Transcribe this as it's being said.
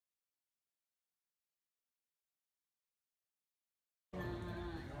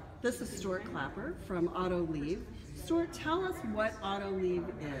This is Stuart Clapper from Autoliv. Stuart, tell us what Autoliv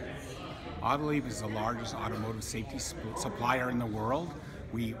is. Autoliv is the largest automotive safety supplier in the world.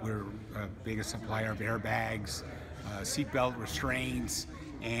 We're the biggest supplier of airbags, seatbelt restraints,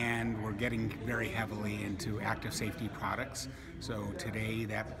 and we're getting very heavily into active safety products. So today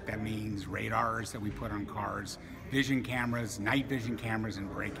that means radars that we put on cars, vision cameras, night vision cameras,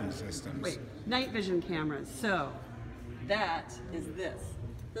 and braking systems. Wait, night vision cameras. So that is this.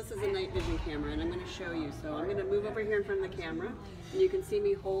 This is a night vision camera, and I'm going to show you. So I'm going to move over here in front of the camera, and you can see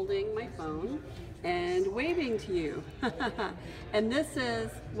me holding my phone and waving to you. And this is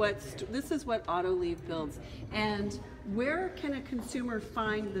what Autoliv builds. And where can a consumer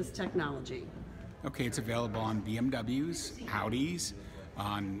find this technology? Okay, it's available on BMWs, Audis,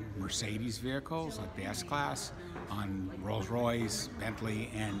 on Mercedes vehicles like the S-Class, on Rolls-Royce, Bentley,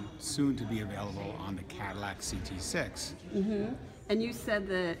 and soon to be available on the Cadillac CT6. Mm-hmm. And you said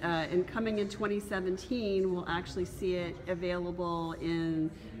that coming in 2017, we'll actually see it available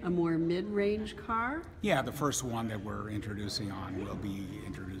in a more mid-range car? Yeah, the first one that we're introducing on will be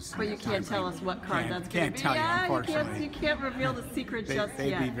introduced. But you can't tell us what car that's going to be. Can't tell you, unfortunately. You can't reveal the secret just yet.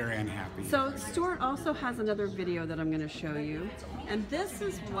 They'd be very unhappy. So Stuart also has another video that I'm going to show you. And this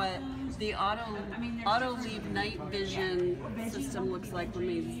is what the Autoliv night vision system looks like. Let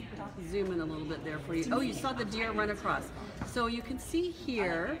me zoom in a little bit there for you. Oh, you saw the deer run across. So you can see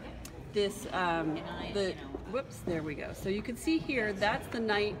here this, whoops, there we go. So you can see here, that's the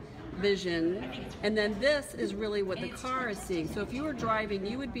night vision, and then this is really what the car is seeing. So if you were driving,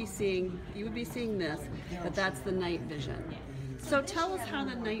 you would be seeing this, but that's the night vision. So tell us how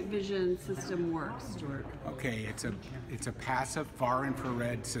the night vision system works, Stuart. Okay, it's a passive far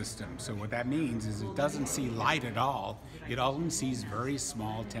infrared system. So what that means is it doesn't see light at all. It only sees very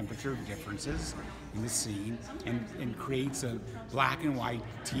small temperature differences in the scene and creates a black and white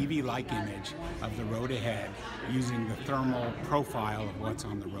TV-like image of the road ahead using the thermal profile of what's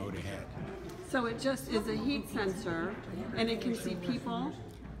on the road ahead. So it just is a heat sensor, and it can see people?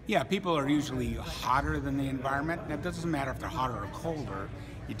 Yeah, people are usually hotter than the environment. Now, it doesn't matter if they're hotter or colder.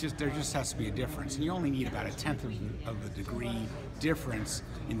 There just has to be a difference, and you only need about 1/10 of a degree difference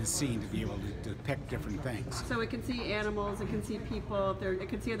in the scene to be able to depict different things. So it can see animals, it can see people, it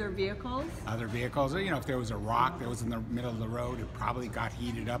can see other vehicles? Other vehicles, you know, if there was a rock that was in the middle of the road, it probably got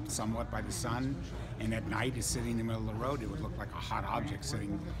heated up somewhat by the sun, and at night it's sitting in the middle of the road, it would look like a hot object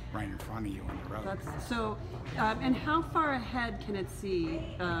sitting right in front of you on the road. And how far ahead can it see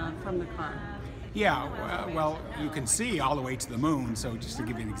from the car? Yeah, well, you can see all the way to the moon, so just to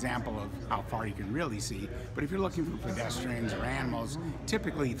give you an example of how far you can really see. But if you're looking for pedestrians or animals,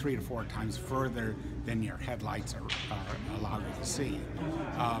 typically 3 to 4 times further than your headlights are allowed you to see.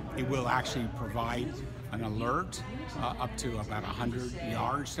 It will actually provide an alert up to about 100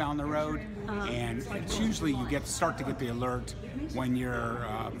 yards down the road, and it's usually you start to get the alert when you're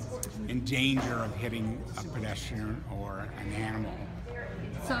in danger of hitting a pedestrian or an animal.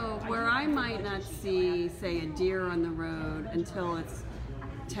 So where I might not see, say, a deer on the road until it's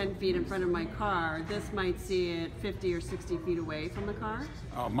 10 feet in front of my car, this might see it 50 or 60 feet away from the car?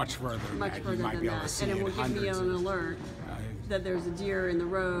 Oh, much further than that. Much further than that. And it will give me an alert that there's a deer in the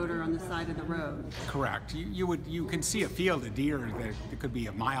road or on the side of the road. Correct. You can see a field of deer that could be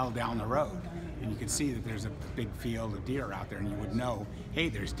a mile down the road, and you can see that there's a big field of deer out there, and you would know, hey,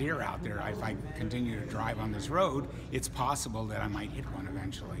 there's deer out there. If I continue to drive on this road, it's possible that I might hit one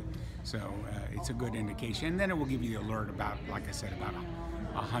eventually. So it's a good indication, and then it will give you the alert about, like I said, about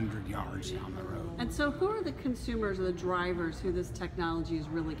 100 yards down the road. And so who are the consumers or the drivers who this technology is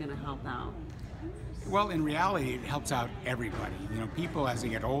really going to help out? Well, in reality, it helps out everybody. You know, people as they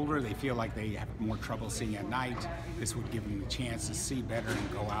get older, they feel like they have more trouble seeing at night. This would give them the chance to see better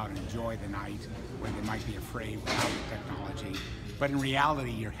and go out and enjoy the night where they might be afraid without the technology. But in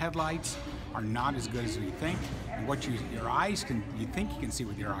reality, your headlights are not as good as you think, and what your eyes can, you think you can see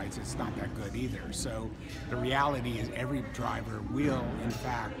with your eyes, it's not that good either. So the reality is every driver will, in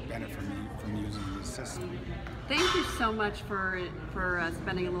fact, benefit from using this system. Thank you so much for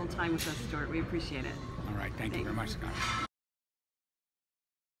spending a little time with us, Stuart. We appreciate it. All right, thank you very much, Scott.